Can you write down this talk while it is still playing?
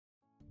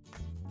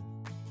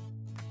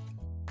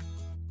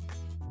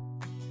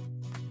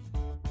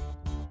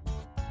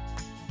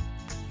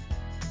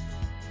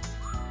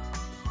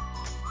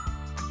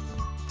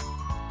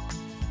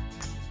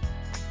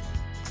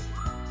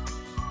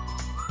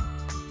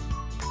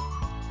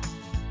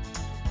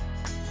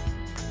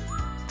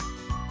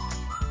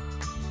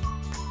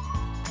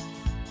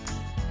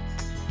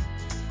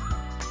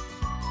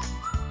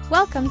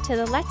Welcome to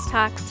the Let's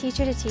Talk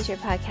Teacher to Teacher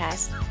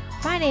podcast.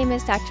 My name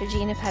is Dr.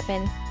 Gina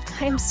Pepin.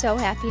 I'm so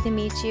happy to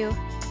meet you.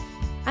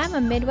 I'm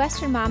a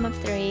Midwestern mom of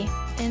 3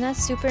 and a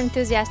super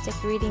enthusiastic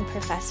reading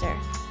professor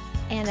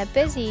and a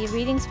busy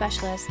reading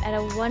specialist at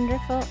a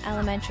wonderful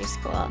elementary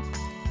school.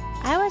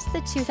 I was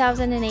the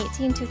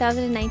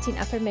 2018-2019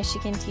 Upper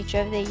Michigan Teacher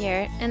of the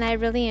Year, and I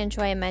really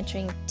enjoy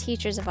mentoring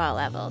teachers of all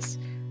levels.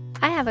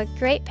 I have a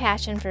great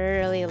passion for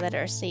early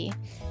literacy.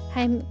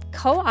 I'm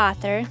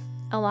co-author,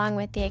 along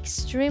with the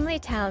extremely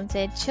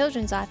talented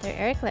children's author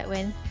Eric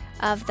Litwin,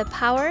 of The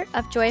Power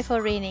of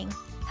Joyful Reading,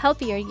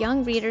 Help Your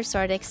Young Reader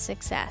Soar to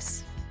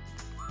Success.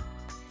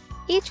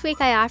 Each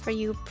week I offer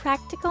you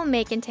practical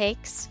make and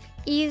takes,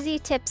 easy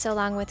tips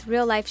along with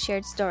real-life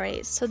shared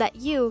stories so that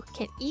you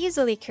can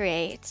easily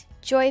create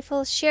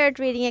joyful shared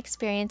reading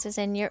experiences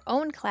in your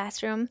own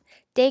classroom,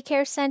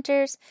 daycare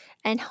centers,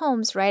 and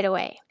homes right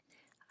away.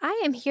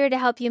 I am here to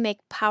help you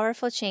make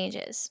powerful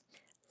changes.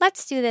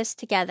 Let's do this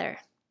together.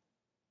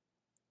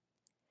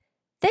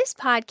 This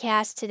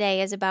podcast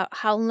today is about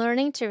how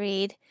learning to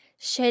read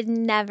should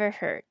never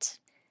hurt,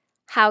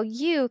 how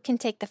you can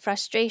take the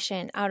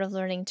frustration out of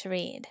learning to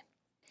read.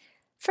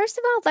 First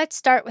of all, let's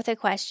start with a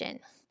question.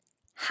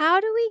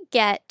 How do we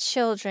get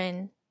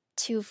children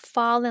to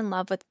fall in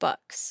love with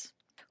books?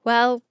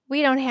 Well,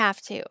 we don't have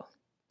to,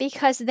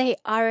 because they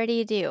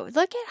already do.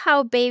 Look at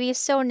how babies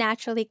so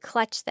naturally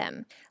clutch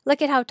them.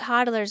 Look at how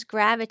toddlers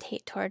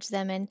gravitate towards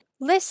them, and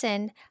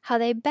listen how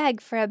they beg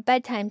for a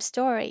bedtime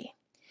story.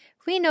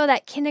 We know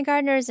that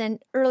kindergartners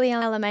and early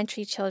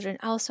elementary children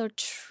also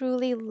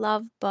truly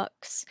love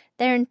books.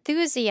 Their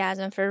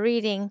enthusiasm for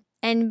reading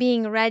and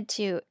being read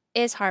to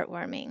is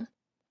heartwarming.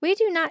 We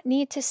do not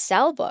need to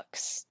sell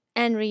books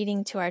and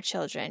reading to our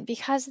children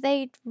because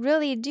they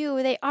really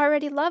do. They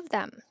already love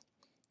them.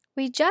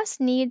 We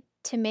just need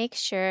to make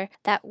sure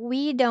that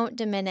we don't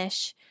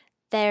diminish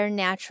their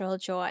natural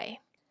joy.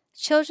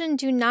 Children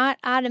do not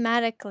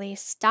automatically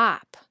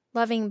stop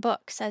loving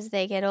books as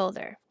they get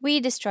older. We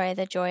destroy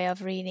the joy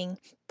of reading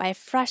by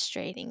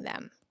frustrating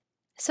them.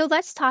 So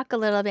let's talk a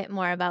little bit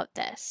more about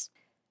this.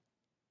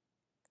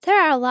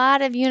 There are a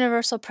lot of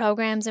universal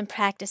programs and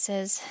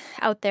practices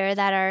out there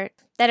that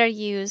are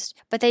used,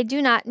 but they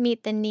do not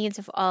meet the needs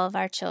of all of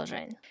our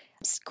children.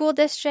 School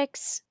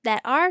districts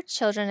that our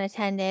children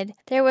attended,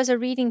 there was a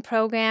reading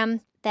program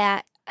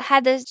that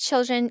had the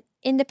children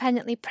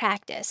independently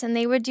practice, and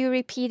they would do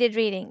repeated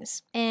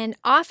readings, and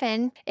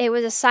often it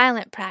was a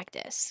silent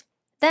practice.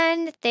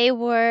 Then they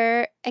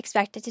were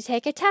expected to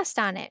take a test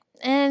on it,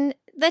 and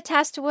the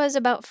test was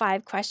about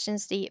 5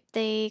 questions deep.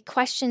 The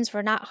questions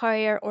were not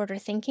higher order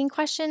thinking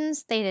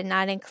questions. They did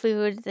not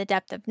include the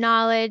depth of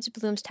knowledge,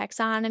 Bloom's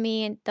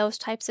taxonomy, and those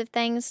types of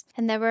things,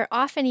 and there were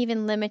often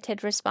even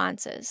limited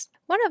responses.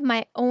 One of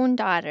my own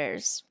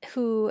daughters,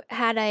 who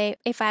had a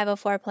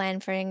 504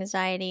 plan for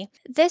anxiety,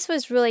 this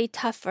was really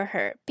tough for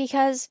her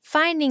because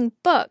finding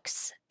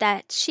books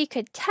that she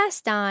could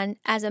test on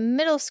as a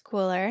middle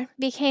schooler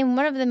became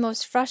one of the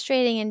most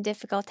frustrating and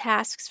difficult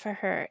tasks for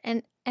her.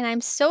 And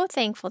I'm so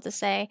thankful to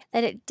say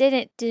that it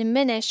didn't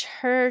diminish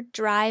her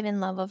drive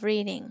and love of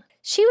reading.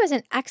 She was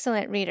an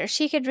excellent reader.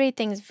 She could read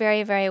things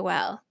very, very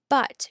well.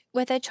 But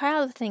with a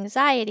child with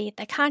anxiety,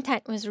 the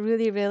content was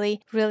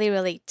really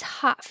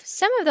tough.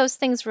 Some of those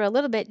things were a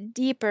little bit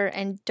deeper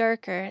and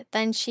darker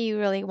than she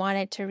really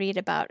wanted to read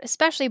about,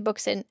 especially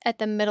books at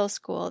the middle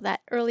school, that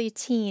early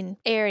teen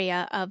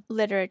area of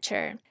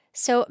literature.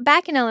 So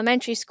back in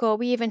elementary school,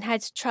 we even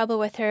had trouble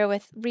with her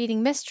with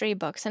reading mystery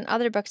books and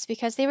other books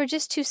because they were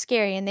just too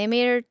scary and they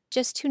made her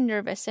just too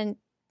nervous and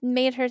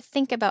made her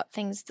think about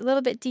things a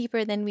little bit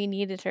deeper than we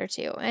needed her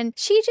to. And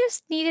she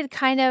just needed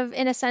kind of,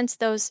 in a sense,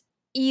 those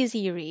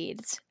easy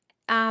reads,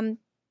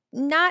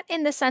 not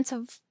in the sense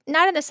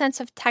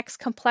of text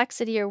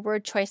complexity or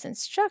word choice and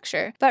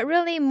structure, but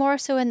really more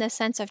so in the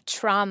sense of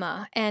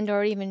trauma and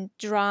or even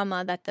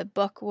drama that the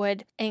book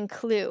would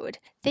include.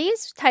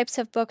 These types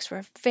of books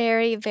were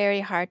very,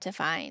 very hard to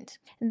find.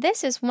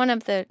 This is one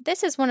of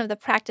the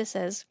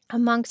practices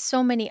amongst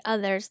so many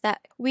others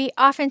that we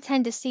often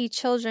tend to see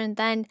children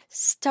then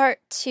start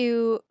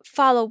to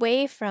fall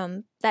away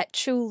from that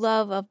true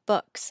love of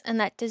books and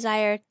that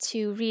desire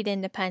to read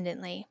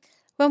independently.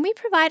 When we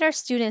provide our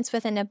students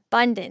with an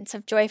abundance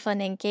of joyful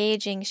and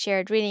engaging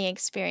shared reading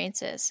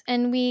experiences,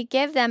 and we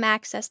give them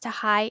access to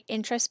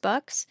high-interest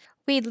books,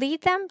 we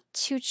lead them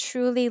to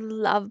truly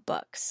love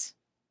books.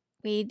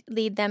 We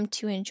lead them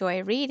to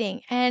enjoy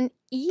reading and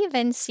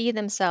even see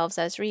themselves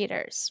as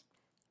readers.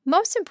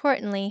 Most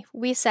importantly,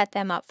 we set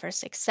them up for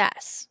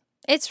success.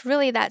 It's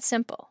really that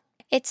simple.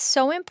 It's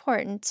so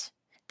important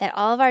that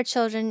all of our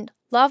children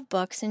love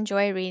books,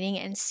 enjoy reading,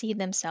 and see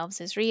themselves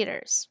as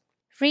readers.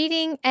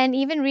 Reading and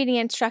even reading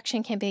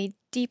instruction can be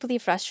deeply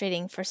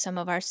frustrating for some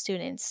of our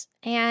students,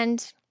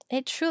 and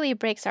it truly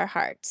breaks our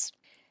hearts.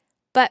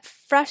 But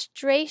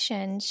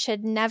frustration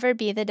should never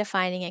be the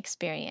defining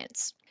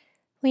experience.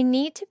 We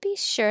need to be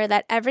sure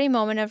that every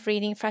moment of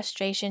reading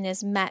frustration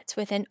is met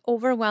with an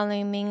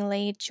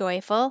overwhelmingly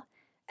joyful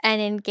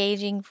and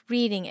engaging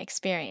reading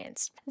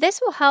experience. This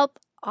will help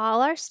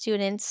all our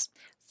students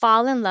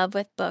fall in love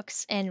with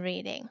books and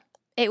reading.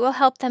 It will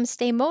help them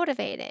stay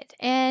motivated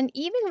and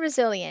even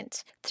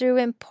resilient through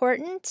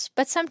important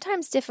but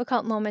sometimes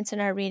difficult moments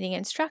in our reading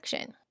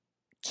instruction.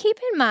 Keep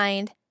in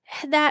mind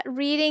that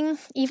reading,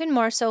 even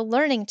more so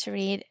learning to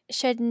read,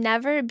 should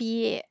never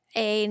be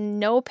a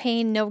no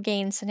pain, no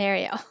gain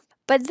scenario.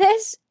 But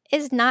this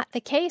is not the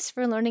case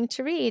for learning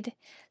to read.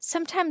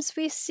 Sometimes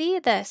we see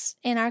this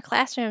in our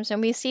classrooms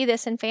and we see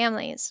this in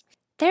families.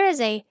 There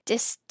is a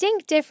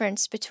distinct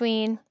difference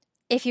between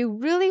if you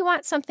really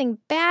want something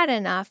bad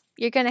enough,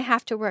 you're going to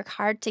have to work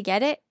hard to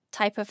get it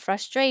type of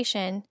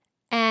frustration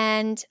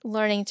and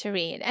learning to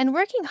read. And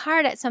working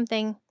hard at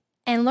something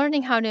and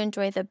learning how to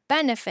enjoy the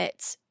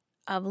benefits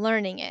of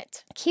learning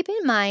it. Keep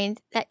in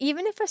mind that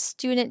even if a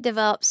student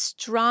develops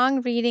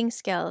strong reading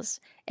skills,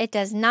 it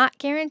does not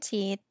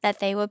guarantee that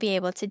they will be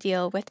able to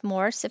deal with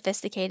more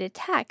sophisticated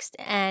text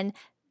and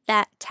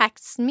that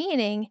text's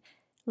meaning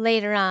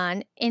later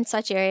on in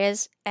such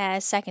areas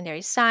as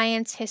secondary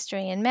science,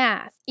 history, and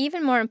math.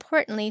 Even more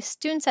importantly,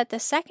 students at the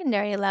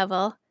secondary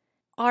level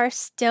are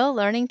still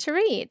learning to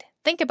read.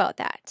 Think about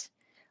that.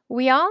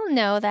 We all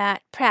know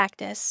that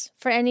practice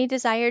for any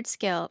desired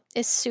skill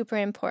is super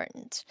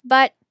important,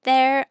 but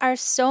there are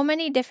so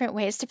many different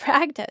ways to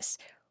practice.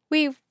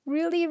 We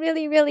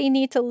really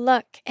need to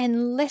look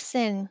and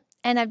listen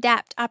and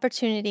adapt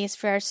opportunities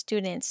for our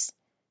students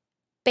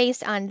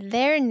based on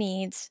their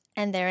needs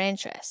and their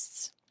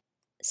interests,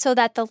 so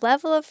that the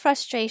level of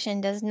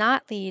frustration does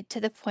not lead to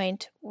the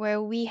point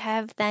where we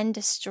have then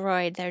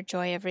destroyed their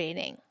joy of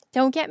reading.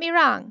 Don't get me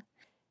wrong.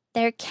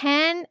 There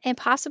can and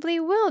possibly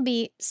will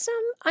be some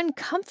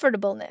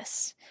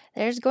uncomfortableness.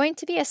 There's going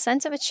to be a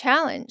sense of a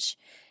challenge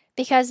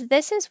because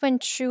this is when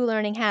true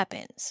learning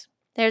happens.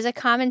 There's a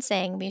common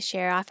saying we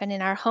share often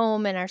in our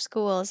home and our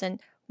schools,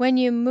 and when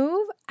you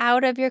move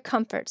out of your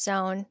comfort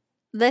zone,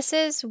 this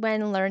is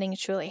when learning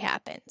truly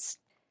happens.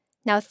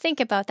 Now think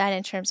about that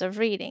in terms of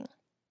reading.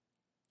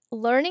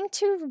 Learning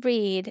to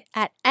read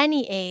at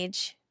any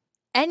age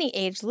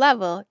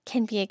level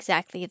can be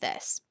exactly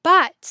this.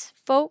 But,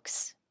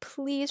 folks,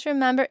 please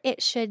remember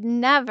it should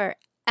never,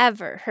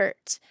 ever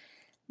hurt.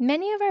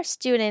 Many of our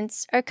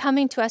students are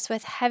coming to us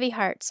with heavy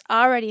hearts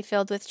already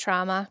filled with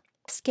trauma,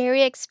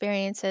 scary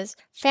experiences,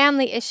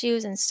 family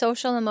issues, and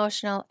social,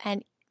 emotional,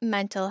 and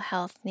mental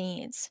health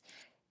needs.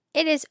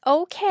 It is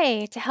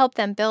okay to help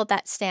them build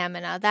that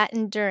stamina, that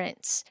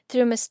endurance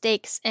through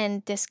mistakes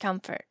and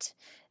discomfort.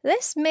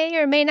 This may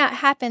or may not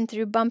happen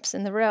through bumps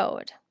in the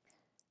road.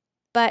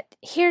 But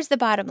here's the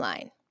bottom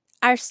line.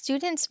 Our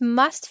students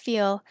must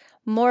feel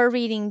more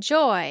reading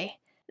joy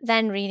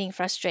than reading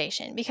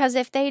frustration, because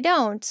if they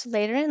don't,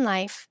 later in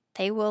life,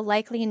 they will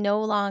likely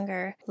no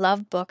longer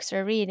love books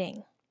or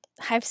reading.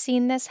 I've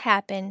seen this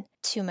happen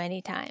too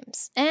many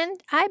times, and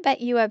I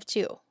bet you have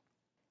too.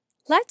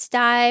 Let's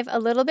dive a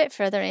little bit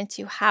further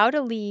into how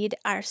to lead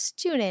our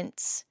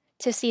students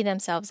to see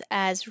themselves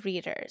as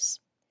readers.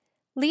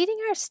 Leading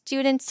our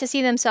students to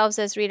see themselves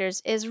as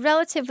readers is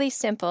relatively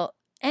simple,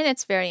 and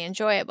it's very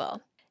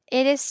enjoyable.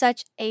 It is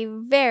such a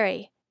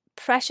very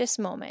precious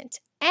moment,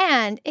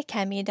 and it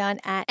can be done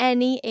at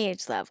any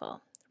age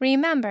level.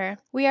 Remember,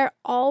 we are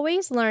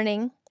always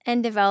learning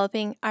and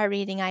developing our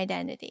reading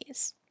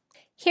identities.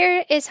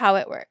 Here is how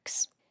it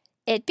works.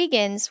 It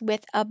begins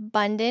with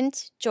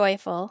abundant,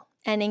 joyful,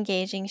 and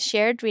engaging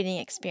shared reading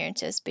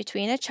experiences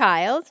between a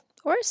child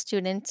or a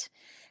student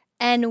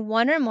and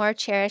one or more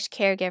cherished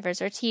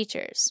caregivers or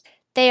teachers.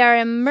 They are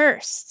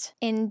immersed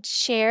in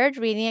shared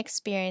reading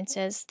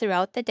experiences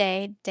throughout the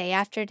day, day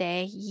after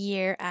day,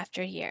 year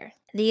after year.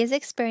 These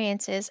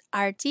experiences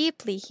are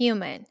deeply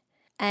human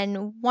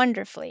and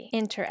wonderfully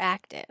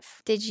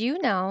interactive. Did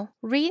you know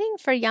reading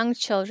for young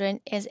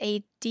children is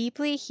a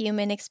deeply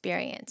human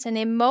experience? And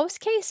in most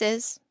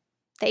cases,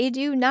 they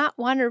do not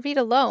want to read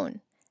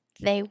alone.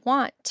 They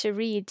want to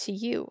read to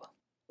you.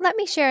 Let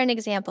me share an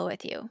example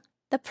with you.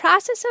 The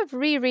process of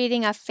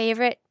rereading a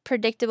favorite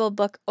predictable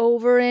book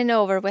over and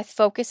over with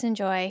focus and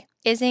joy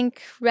is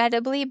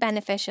incredibly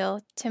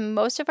beneficial to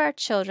most of our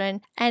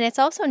children, and it's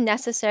also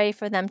necessary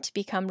for them to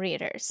become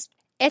readers.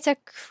 It's a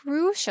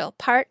crucial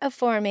part of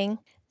forming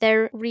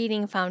their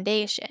reading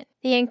foundation.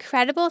 The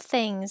incredible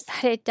things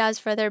that it does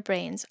for their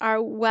brains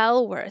are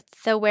well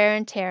worth the wear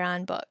and tear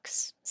on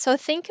books. So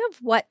think of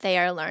what they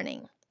are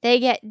learning. They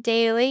get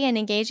daily and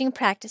engaging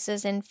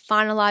practices in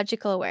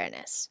phonological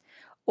awareness,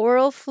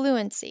 oral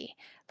fluency,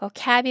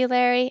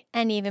 vocabulary,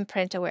 and even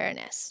print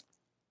awareness.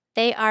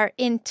 They are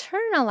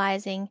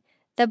internalizing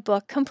the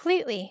book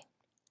completely.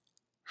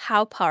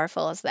 How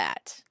powerful is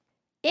that?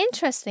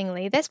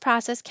 Interestingly, this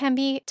process can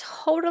be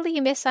totally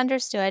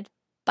misunderstood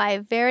by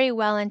very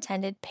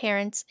well-intended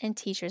parents and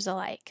teachers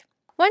alike.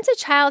 Once a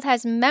child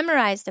has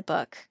memorized a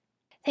book,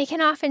 they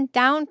can often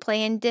downplay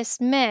and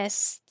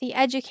dismiss the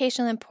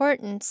educational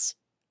importance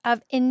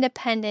of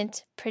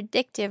independent,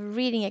 predictive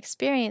reading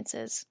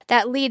experiences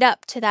that lead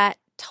up to that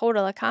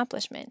total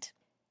accomplishment.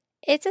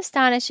 It's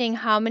astonishing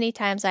how many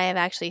times I have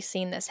actually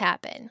seen this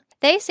happen.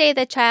 They say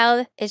the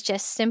child is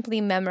just simply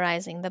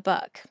memorizing the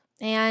book.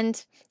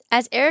 And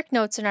As Eric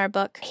notes in our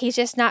book,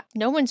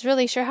 no one's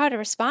really sure how to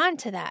respond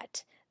to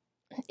that.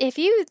 If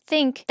you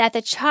think that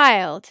the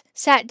child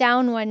sat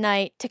down one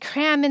night to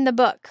cram in the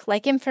book,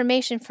 like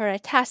information for a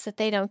test that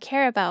they don't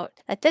care about,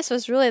 that this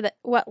was really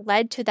what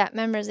led to that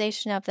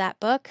memorization of that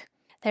book,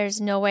 there's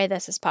no way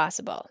this is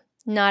possible.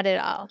 Not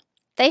at all.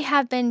 They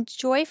have been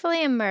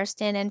joyfully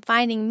immersed in and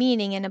finding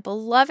meaning in a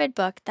beloved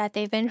book that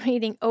they've been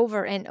reading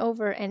over and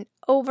over and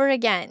over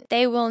again.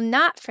 They will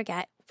not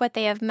forget what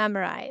they have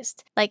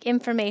memorized, like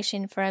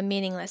information for a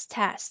meaningless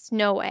test.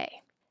 No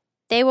way.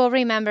 They will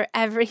remember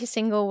every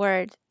single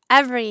word,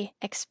 every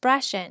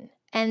expression,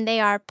 and they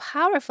are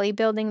powerfully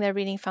building their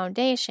reading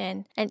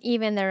foundation and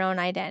even their own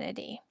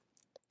identity.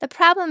 The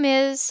problem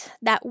is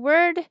that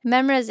word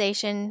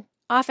memorization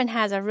often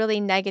has a really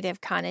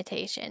negative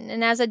connotation,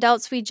 and as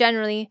adults we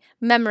generally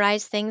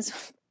memorize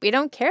things we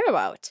don't care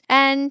about,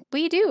 and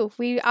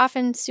we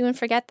often soon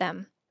forget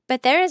them.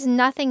 But there is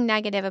nothing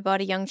negative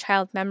about a young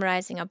child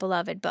memorizing a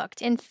beloved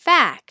book. In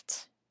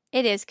fact,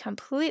 it is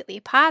completely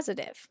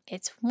positive.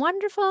 It's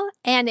wonderful,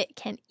 and it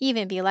can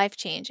even be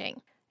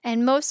life-changing.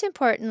 And most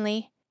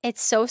importantly,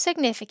 it's so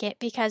significant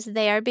because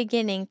they are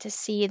beginning to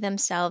see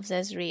themselves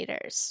as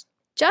readers.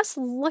 Just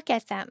look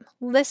at them,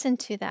 listen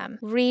to them,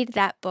 read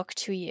that book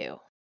to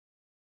you.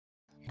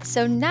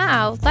 So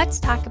now let's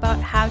talk about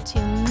how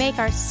to make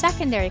our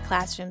secondary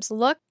classrooms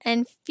look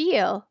and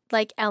feel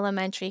like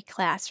elementary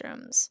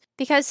classrooms.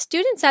 Because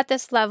students at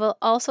this level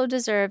also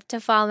deserve to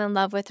fall in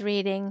love with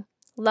reading,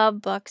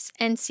 love books,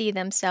 and see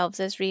themselves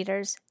as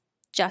readers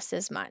just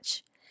as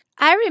much.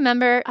 I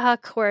remember a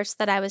course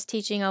that I was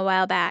teaching a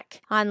while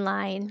back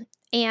online,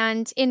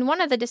 and in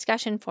one of the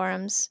discussion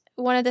forums,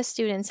 one of the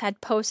students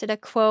had posted a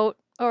quote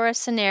or a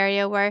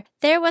scenario where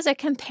there was a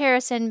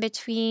comparison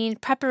between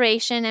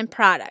preparation and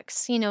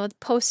products, the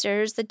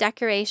posters, the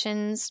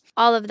decorations,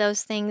 all of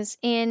those things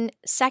in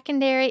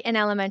secondary and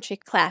elementary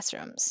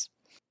classrooms.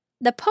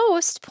 The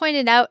post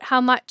pointed out how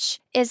much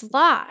is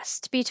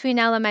lost between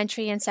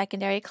elementary and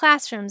secondary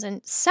classrooms,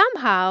 and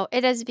somehow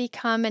it has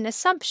become an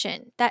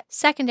assumption that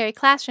secondary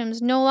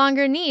classrooms no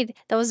longer need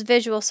those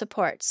visual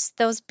supports,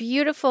 those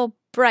beautiful,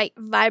 bright,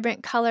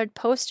 vibrant colored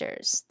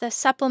posters, the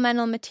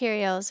supplemental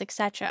materials,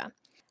 etc.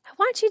 I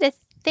want you to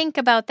think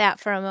about that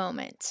for a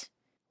moment.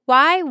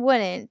 Why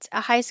wouldn't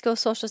a high school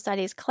social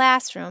studies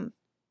classroom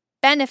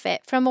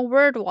benefit from a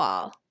word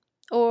wall,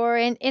 or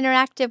an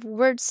interactive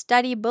word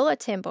study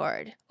bulletin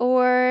board,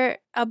 or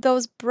of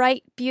those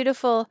bright,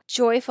 beautiful,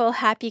 joyful,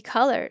 happy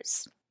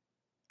colors?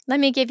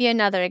 Let me give you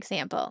another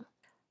example.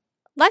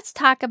 Let's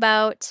talk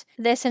about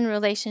this in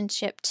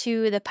relationship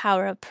to the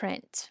power of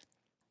print.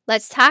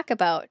 Let's talk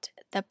about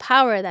the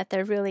power that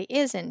there really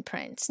is in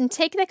print, and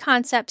take the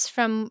concepts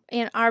from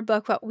in our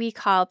book, what we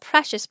call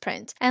precious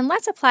print, and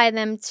let's apply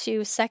them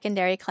to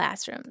secondary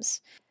classrooms.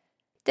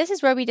 This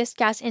is where we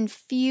discuss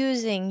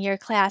infusing your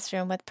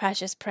classroom with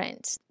precious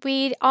print.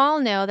 We all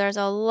know there's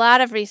a lot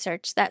of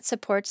research that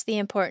supports the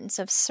importance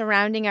of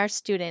surrounding our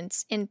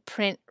students in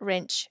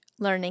print-rich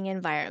learning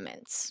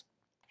environments.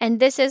 And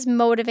this is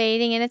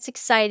motivating, and it's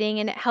exciting,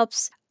 and it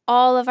helps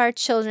all of our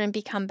children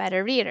become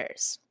better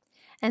readers.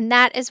 And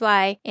that is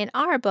why in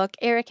our book,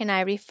 Eric and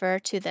I refer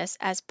to this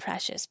as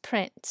precious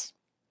print.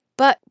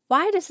 But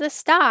why does this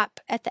stop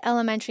at the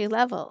elementary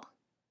level?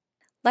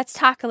 Let's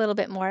talk a little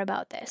bit more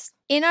about this.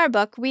 In our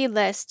book, we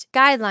list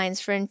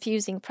guidelines for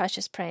infusing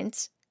precious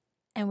print,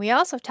 and we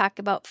also talk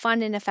about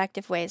fun and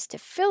effective ways to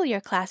fill your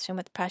classroom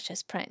with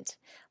precious print.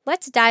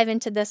 Let's dive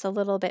into this a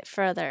little bit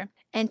further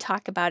and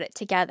talk about it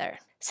together.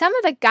 Some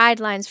of the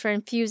guidelines for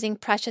infusing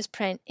precious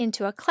print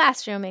into a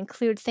classroom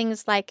include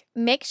things like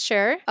make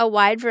sure a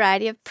wide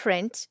variety of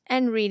print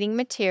and reading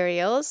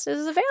materials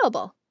is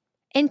available.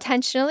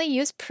 Intentionally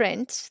use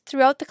print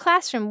throughout the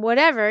classroom.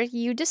 Whatever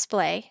you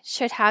display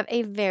should have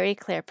a very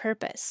clear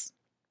purpose.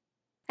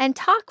 And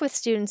talk with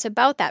students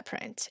about that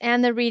print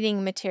and the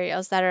reading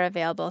materials that are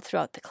available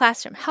throughout the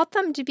classroom. Help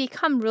them to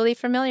become really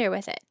familiar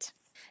with it.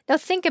 Now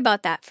think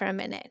about that for a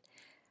minute.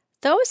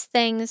 Those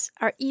things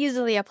are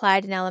easily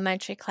applied in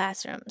elementary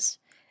classrooms.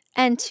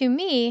 And to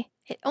me,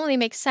 it only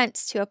makes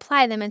sense to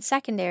apply them in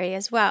secondary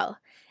as well.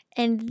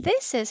 And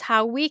this is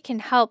how we can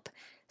help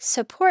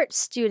support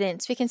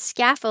students. We can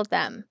scaffold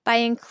them by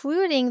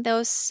including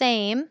those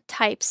same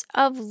types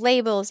of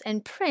labels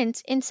and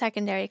print in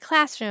secondary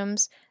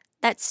classrooms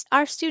that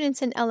our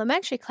students in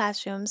elementary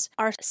classrooms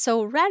are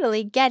so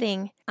readily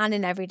getting on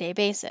an everyday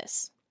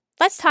basis.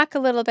 Let's talk a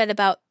little bit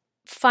about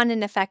fun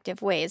and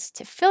effective ways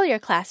to fill your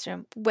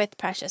classroom with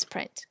precious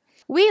print.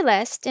 We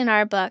list in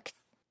our book,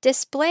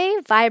 display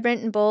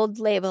vibrant and bold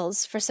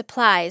labels for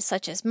supplies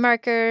such as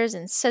markers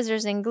and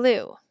scissors and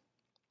glue.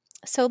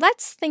 So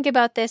let's think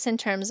about this in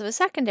terms of a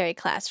secondary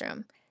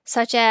classroom,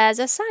 such as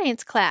a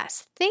science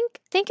class.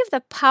 Think of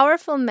the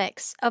powerful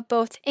mix of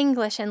both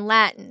English and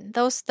Latin,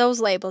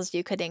 those labels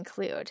you could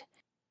include.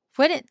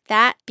 Wouldn't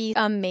that be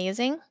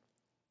amazing?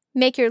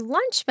 Make your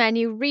lunch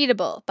menu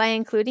readable by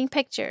including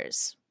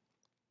pictures.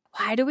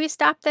 Why do we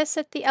stop this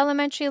at the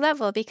elementary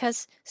level?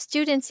 Because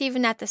students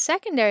even at the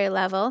secondary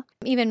level,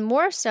 even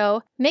more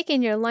so,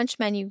 making your lunch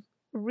menu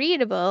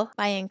readable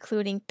by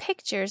including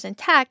pictures and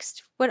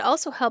text would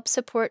also help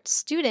support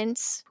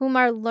students whom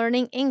are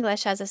learning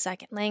English as a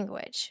second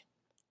language.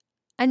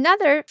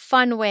 Another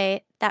fun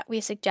way that we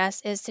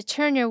suggest is to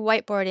turn your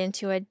whiteboard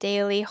into a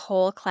daily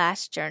whole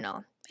class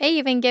journal. I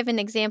even give an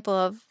example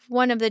of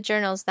one of the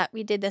journals that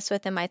we did this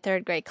with in my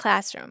third grade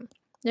classroom.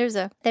 There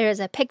is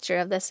a picture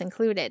of this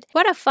included.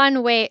 What a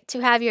fun way to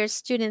have your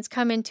students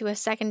come into a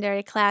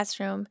secondary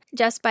classroom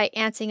just by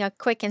answering a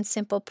quick and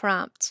simple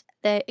prompt.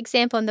 The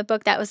example in the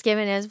book that was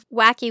given is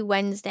Wacky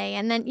Wednesday,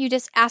 and then you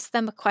just ask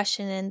them a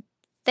question and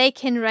they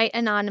can write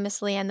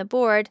anonymously on the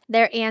board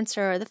their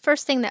answer or the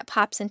first thing that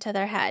pops into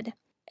their head.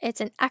 It's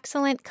an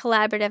excellent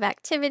collaborative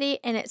activity,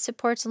 and it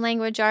supports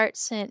language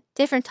arts and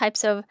different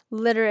types of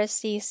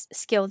literacy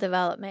skill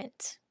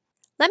development.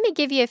 Let me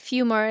give you a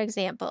few more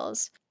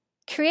examples.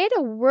 Create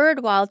a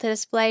word wall to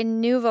display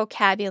new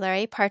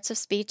vocabulary, parts of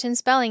speech, and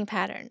spelling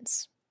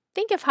patterns.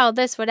 Think of how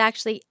this would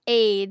actually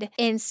aid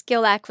in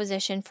skill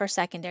acquisition for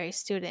secondary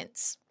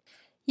students.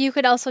 You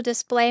could also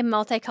display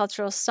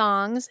multicultural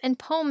songs and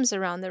poems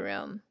around the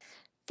room.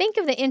 Think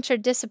of the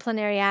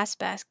interdisciplinary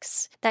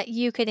aspects that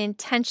you could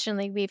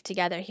intentionally weave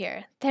together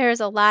here. There is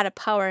a lot of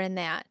power in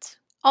that.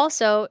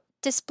 Also,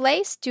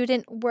 display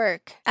student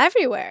work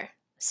everywhere.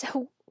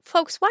 So,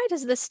 folks, why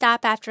does this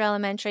stop after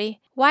elementary?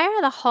 Why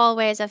are the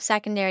hallways of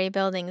secondary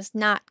buildings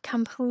not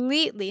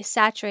completely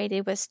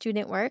saturated with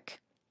student work?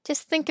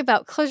 Just think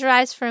about, close your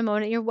eyes for a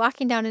moment. You're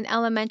walking down an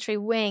elementary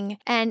wing,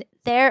 and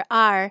there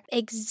are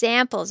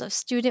examples of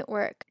student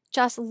work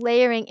just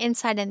layering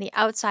inside and the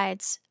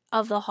outsides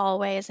of the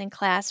hallways and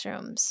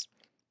classrooms.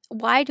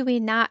 Why do we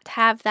not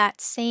have that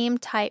same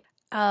type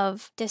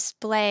of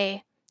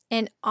display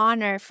and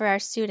honor for our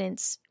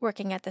students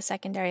working at the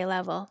secondary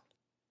level?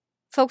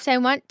 Folks, I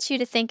want you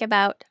to think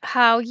about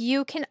how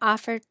you can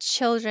offer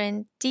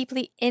children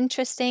deeply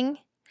interesting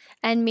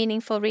and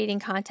meaningful reading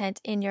content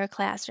in your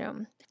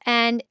classroom,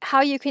 and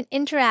how you can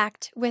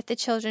interact with the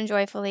children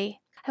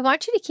joyfully. I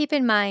want you to keep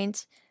in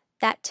mind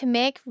that to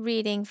make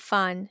reading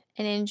fun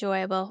and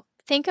enjoyable,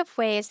 think of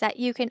ways that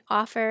you can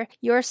offer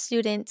your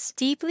students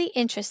deeply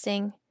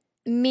interesting,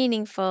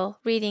 meaningful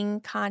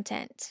reading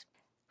content.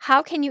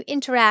 How can you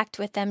interact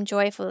with them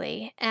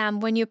joyfully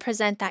when you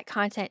present that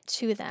content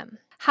to them?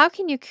 How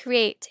can you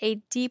create a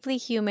deeply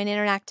human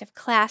interactive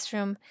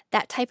classroom,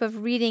 that type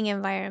of reading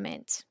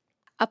environment?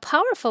 A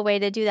powerful way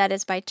to do that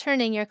is by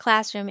turning your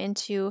classroom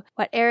into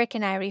what Eric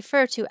and I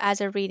refer to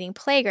as a reading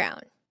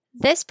playground.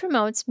 This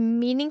promotes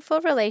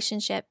meaningful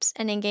relationships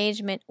and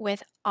engagement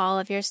with all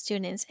of your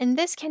students, and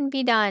this can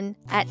be done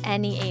at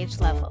any age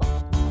level.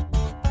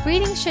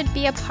 Reading should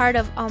be a part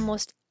of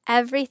almost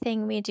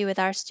everything we do with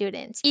our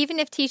students, even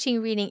if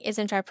teaching reading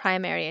isn't our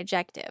primary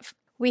objective.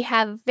 We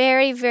have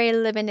very, very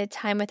limited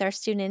time with our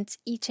students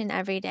each and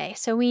every day,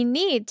 so we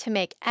need to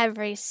make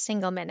every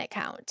single minute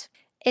count.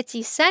 It's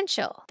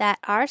essential that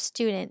our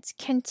students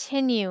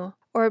continue,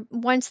 or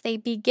once they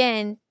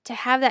begin, to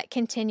have that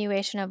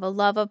continuation of a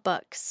love of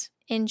books,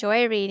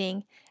 enjoy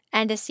reading,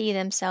 and to see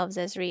themselves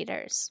as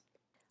readers.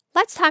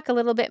 Let's talk a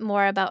little bit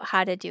more about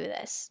how to do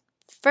this.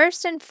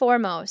 First and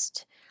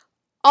foremost,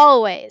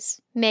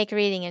 always make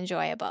reading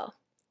enjoyable.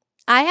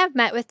 I have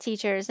met with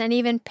teachers and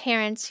even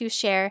parents who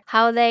share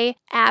how they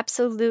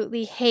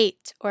absolutely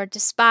hate or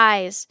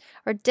despise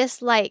or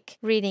dislike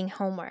reading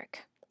homework.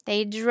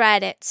 They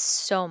dread it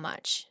so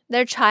much.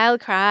 Their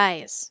child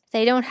cries.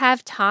 They don't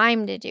have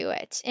time to do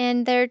it,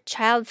 and their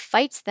child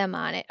fights them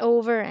on it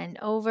over and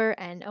over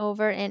and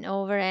over and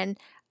over, and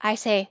I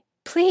say,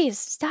 please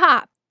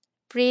stop.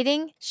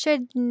 Reading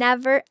should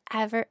never,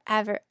 ever,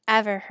 ever,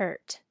 ever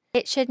hurt.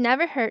 It should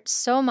never hurt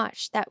so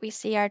much that we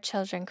see our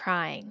children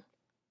crying.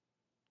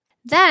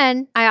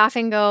 Then I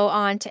often go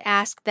on to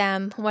ask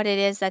them what it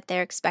is that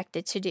they're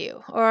expected to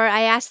do, or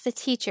I ask the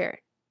teacher,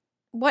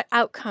 what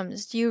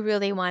outcomes do you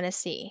really want to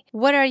see?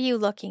 What are you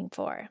looking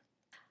for?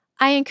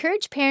 I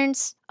encourage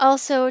parents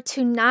also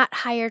to not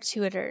hire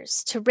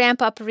tutors to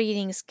ramp up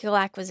reading skill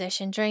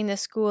acquisition during the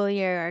school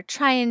year or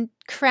try and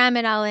cram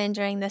it all in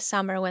during the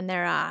summer when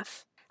they're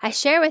off. I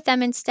share with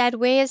them instead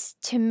ways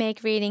to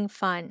make reading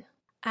fun.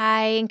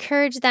 I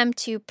encourage them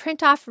to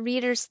print off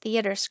readers'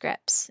 theater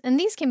scripts, and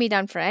these can be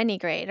done for any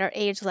grade or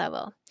age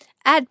level.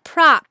 Add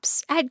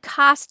props, add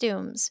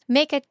costumes,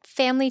 make a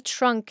family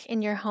trunk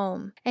in your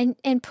home,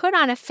 and put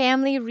on a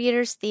family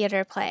readers'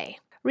 theater play.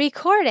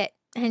 Record it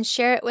and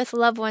share it with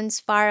loved ones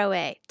far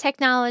away.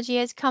 Technology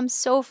has come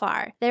so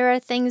far. There are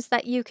things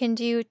that you can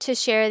do to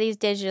share these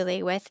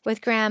digitally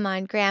with grandma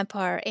and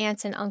grandpa or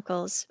aunts and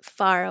uncles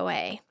far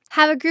away.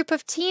 Have a group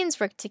of teens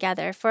work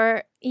together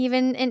for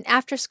even an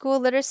after-school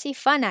literacy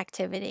fun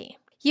activity.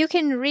 You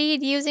can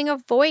read using a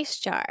voice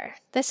jar.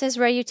 This is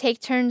where you take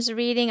turns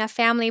reading a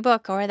family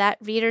book or that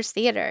reader's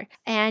theater,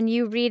 and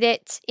you read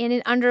it in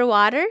an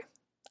underwater,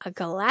 a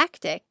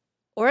galactic,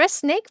 or a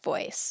snake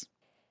voice.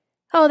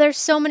 Oh, there's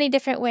so many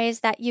different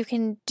ways that you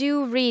can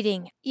do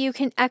reading. You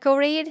can echo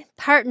read,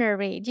 partner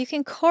read, you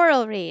can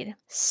choral read.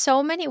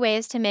 So many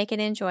ways to make it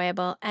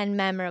enjoyable and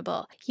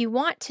memorable. You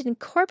want to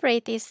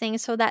incorporate these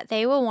things so that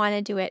they will want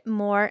to do it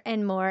more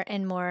and more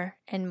and more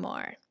and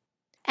more.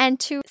 And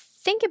to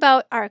think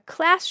about our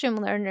classroom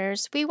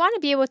learners, we want to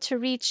be able to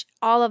reach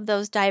all of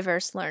those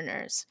diverse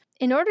learners.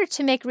 In order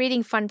to make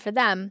reading fun for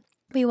them,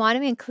 we want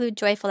to include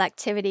joyful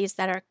activities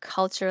that are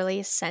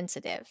culturally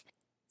sensitive.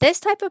 This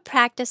type of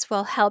practice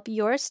will help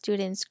your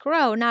students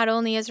grow not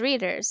only as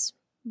readers,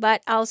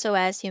 but also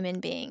as human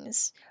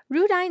beings.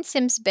 Rudine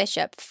Sims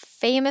Bishop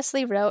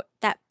famously wrote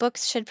that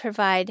books should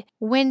provide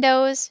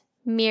windows,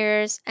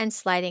 mirrors, and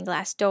sliding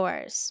glass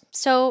doors.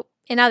 So,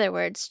 in other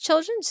words,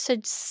 children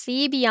should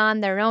see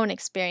beyond their own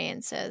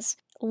experiences,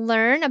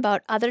 learn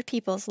about other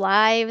people's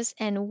lives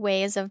and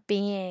ways of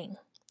being.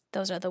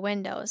 Those are the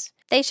windows.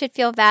 They should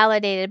feel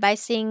validated by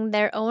seeing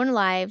their own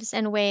lives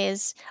and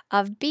ways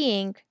of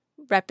being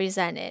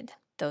represented.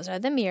 Those are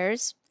the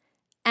mirrors.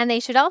 And they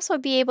should also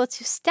be able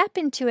to step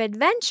into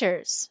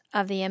adventures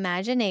of the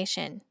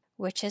imagination,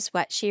 which is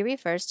what she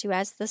refers to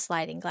as the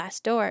sliding glass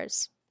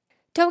doors.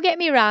 Don't get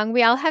me wrong,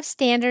 we all have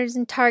standards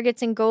and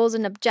targets and goals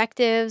and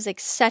objectives,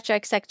 etc.,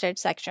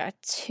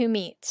 to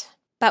meet.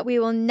 But we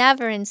will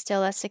never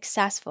instill a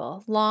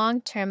successful,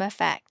 long-term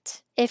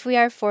effect if we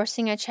are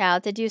forcing a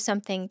child to do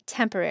something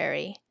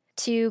temporary,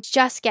 to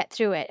just get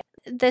through it.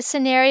 The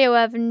scenario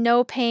of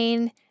no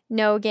pain,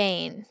 no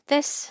gain.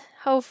 This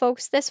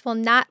will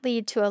not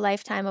lead to a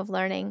lifetime of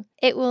learning.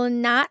 It will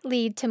not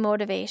lead to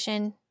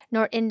motivation,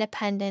 nor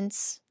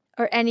independence,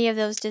 or any of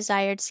those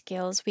desired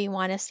skills we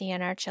want to see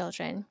in our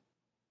children.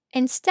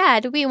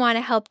 Instead, we want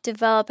to help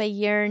develop a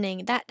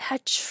yearning, a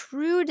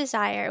true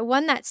desire,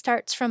 one that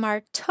starts from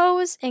our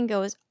toes and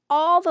goes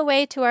all the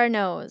way to our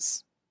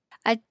nose.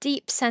 A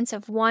deep sense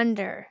of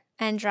wonder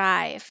and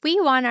drive. We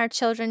want our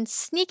children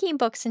sneaking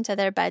books into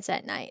their beds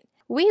at night.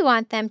 We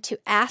want them to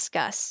ask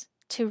us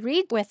to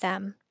read with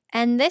them.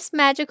 And this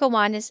magical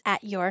wand is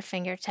at your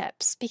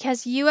fingertips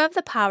because you have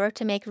the power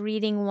to make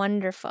reading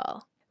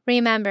wonderful.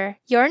 Remember,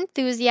 your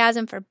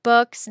enthusiasm for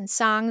books and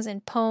songs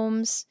and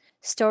poems,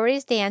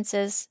 stories,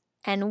 dances,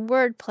 and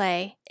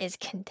wordplay is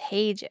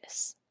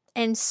contagious.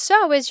 And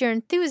so is your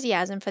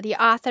enthusiasm for the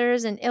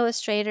authors and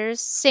illustrators,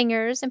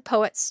 singers, and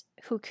poets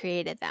who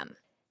created them.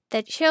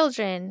 The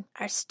children,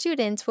 our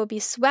students, will be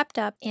swept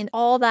up in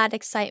all that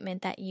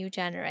excitement that you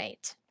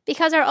generate.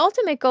 Because our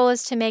ultimate goal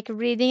is to make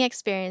reading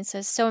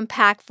experiences so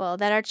impactful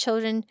that our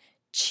children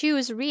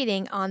choose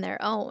reading on their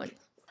own.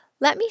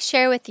 Let me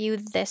share with you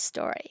this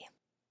story.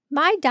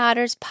 My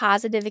daughter's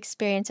positive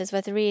experiences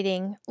with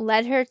reading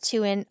led her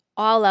to an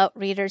all-out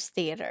reader's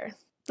theater.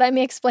 Let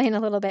me explain a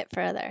little bit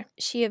further.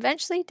 She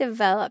eventually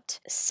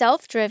developed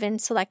self-driven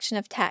selection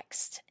of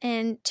text,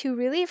 and to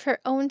relieve her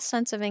own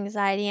sense of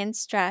anxiety and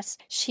stress,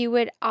 she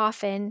would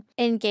often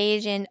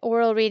engage in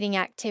oral reading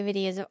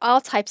activities of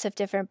all types of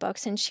different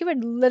books, and she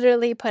would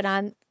literally put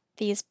on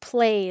these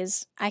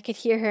plays. I could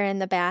hear her in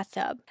the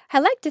bathtub. I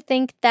like to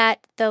think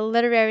that the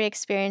literary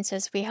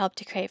experiences we helped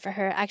to create for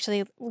her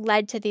actually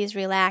led to these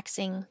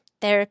relaxing,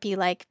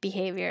 therapy-like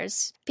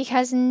behaviors,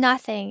 because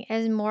nothing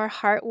is more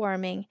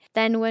heartwarming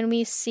than when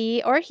we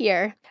see or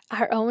hear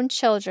our own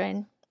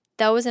children,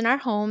 those in our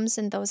homes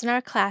and those in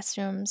our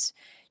classrooms,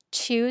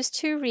 choose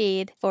to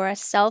read for a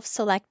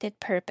self-selected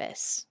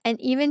purpose. And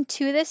even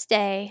to this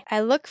day,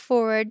 I look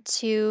forward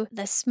to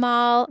the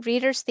small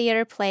reader's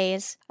theater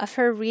plays of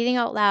her reading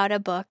out loud a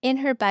book in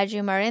her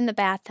bedroom or in the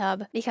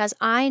bathtub, because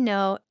I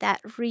know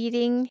that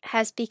reading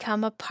has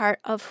become a part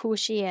of who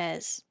she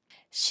is.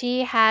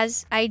 She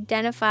has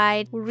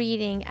identified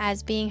reading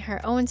as being her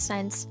own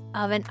sense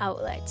of an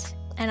outlet,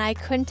 and I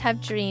couldn't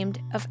have dreamed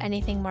of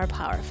anything more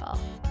powerful.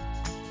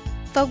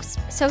 Folks,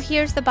 so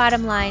here's the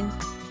bottom line.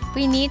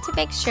 We need to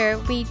make sure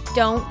we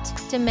don't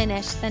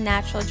diminish the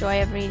natural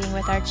joy of reading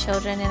with our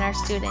children and our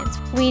students.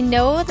 We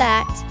know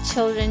that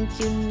children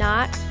do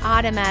not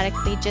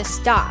automatically just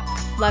stop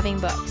loving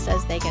books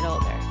as they get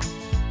older.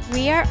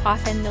 We are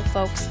often the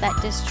folks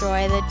that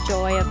destroy the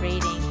joy of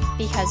reading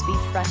because we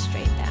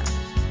frustrate them.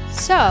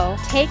 So,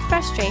 take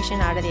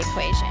frustration out of the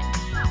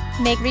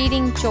equation. Make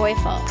reading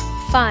joyful,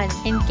 fun,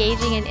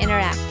 engaging, and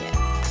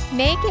interactive.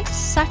 Make it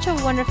such a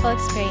wonderful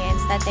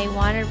experience that they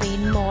want to read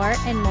more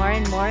and more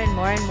and more and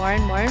more and more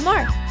and more and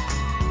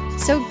more.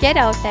 So get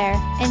out there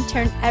and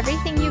turn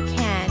everything you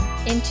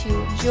can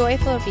into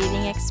joyful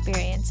reading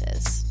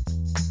experiences.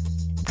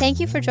 Thank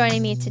you for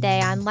joining me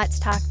today on Let's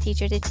Talk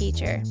Teacher to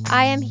Teacher.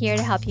 I am here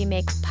to help you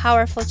make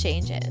powerful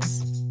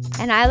changes,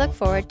 and I look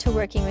forward to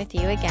working with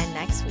you again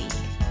next week.